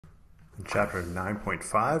In chapter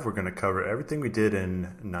 9.5, we're going to cover everything we did in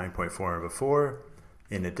 9.4 and before.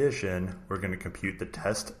 In addition, we're going to compute the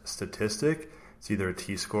test statistic. It's either a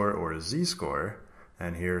t-score or a z-score,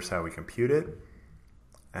 and here's how we compute it.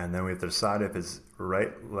 And then we have to decide if it's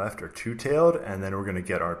right, left, or two-tailed, and then we're going to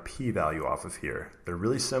get our p-value off of here. They're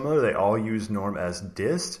really similar. They all use norm as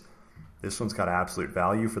dist. This one's got absolute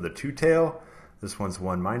value for the two-tail. This one's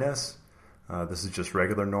 1 minus. This is just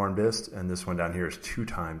regular norm dist, and this one down here is 2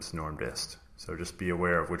 times norm dist. So just be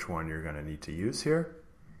aware of which one you're going to need to use here.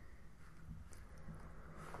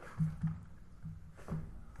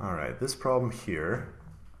 All right, this problem here,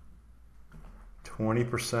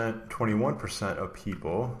 21% of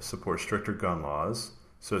people support stricter gun laws.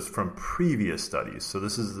 So it's from previous studies. So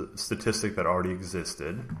this is the statistic that already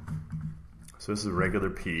existed. So this is a regular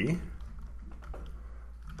P,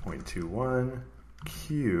 0.21.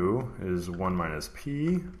 Q is 1 minus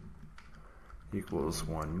P equals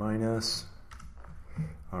 1 minus.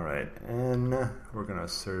 All right, N, we're going to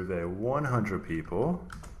survey 100 people.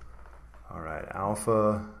 All right,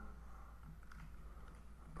 alpha,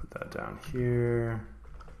 put that down here,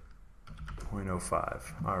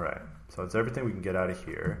 0.05. All right, so that's everything we can get out of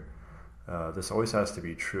here. This always has to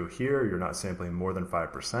be true here. You're not sampling more than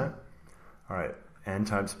 5%. All right, N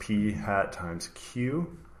times P hat times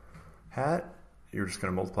Q hat. You're just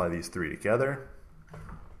going to multiply these three together.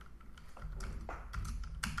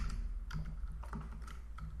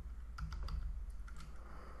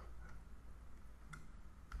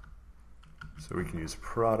 So we can use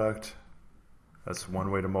product. That's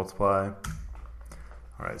one way to multiply. All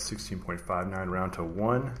right, 16.59 round to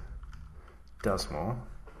 1 decimal.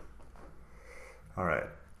 All right,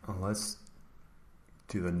 let's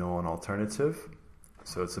do the null and alternative.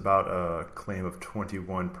 So it's about a claim of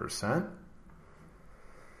 21%.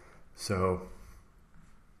 So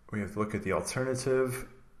we have to look at the alternative.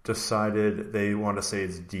 Decided they want to say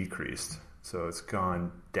it's decreased. So it's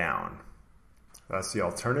gone down. That's the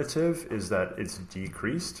alternative, is that it's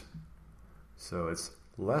decreased. So it's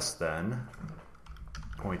less than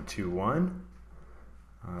 0.21.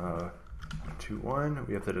 0.21.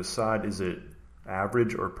 We have to decide, is it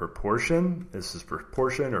average or proportion? This is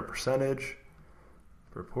proportion or percentage.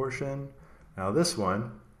 Proportion. Now this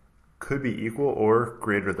one could be equal or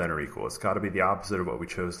greater than or equal. It's got to be the opposite of what we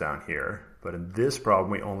chose down here. But in this problem,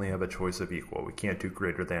 we only have a choice of equal. We can't do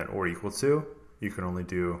greater than or equal to. You can only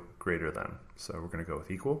do greater than. So we're going to go with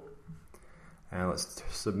equal. And let's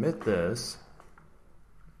submit this.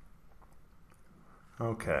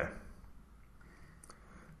 Okay.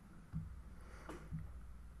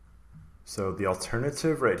 So the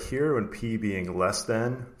alternative right here, when P being less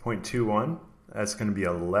than 0.21, that's going to be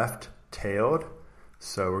a left-tailed.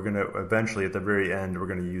 So we're going to eventually, at the very end, we're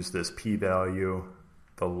going to use this p-value,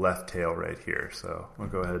 the left tail right here. So we'll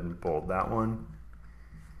go ahead and bold that one.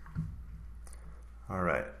 All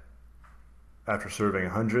right. After surveying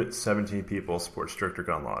 117 people support stricter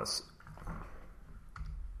gun laws.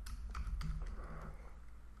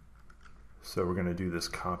 So we're going to do this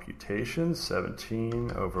computation,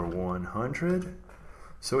 17 over 100.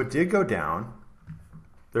 So it did go down.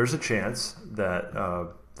 There's a chance that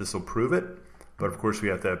this will prove it. But of course, we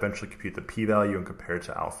have to eventually compute the p-value and compare it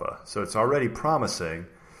to alpha. So it's already promising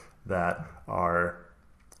that our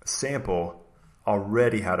sample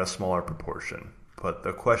already had a smaller proportion. But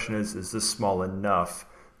the question is this small enough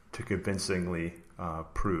to convincingly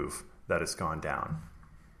prove that it's gone down?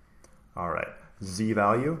 All right,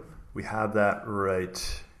 z-value, we have that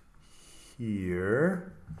right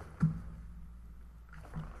here.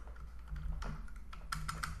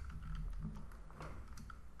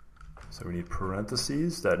 So we need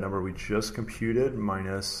parentheses, that number we just computed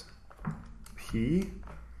minus p.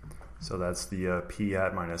 So that's the p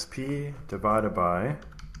hat minus p divided by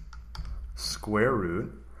square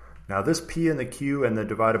root. Now this p and the q and the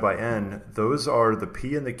divided by n, those are the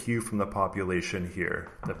p and the q from the population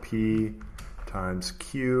here. The p times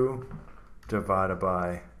q divided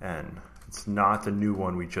by n. It's not the new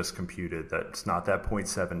one we just computed. That's not that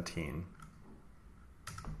 0.17.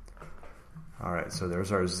 All right, so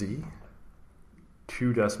there's our z.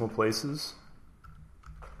 2 decimal places.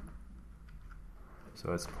 So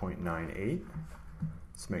that's 0.98.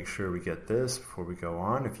 Let's make sure we get this before we go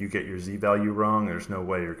on. If you get your z-value wrong, there's no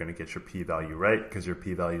way you're going to get your p-value right because your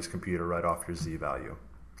p-value is computed right off your z-value.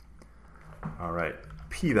 All right,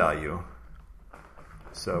 p-value.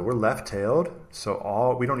 So we're left-tailed.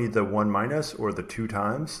 So we don't need the 1 minus or the 2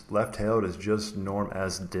 times. Left-tailed is just norm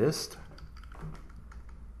as dist.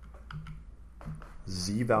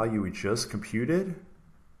 Z-value we just computed,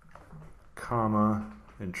 comma,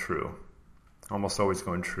 and true. Almost always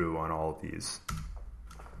going true on all of these.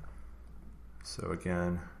 So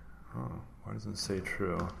again, oh, why doesn't it say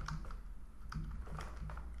true?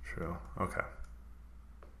 True, okay.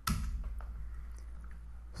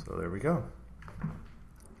 So there we go.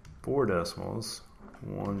 4 decimals,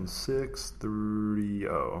 1630.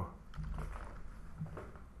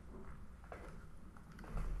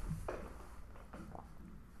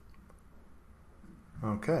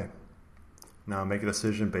 Okay. Now make a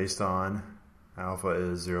decision based on alpha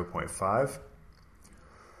is 0.5.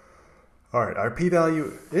 All right, our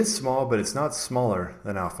p-value is small, but it's not smaller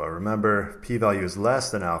than alpha. Remember, p-value is less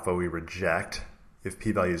than alpha, we reject. If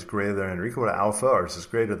p-value is greater than or equal to alpha, or is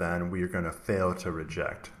greater than, we are going to fail to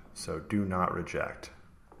reject. So do not reject.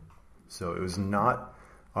 So it was not,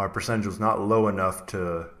 our percentage was not low enough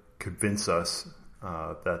to convince us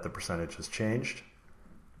that the percentage has changed.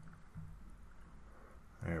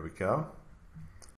 There we go.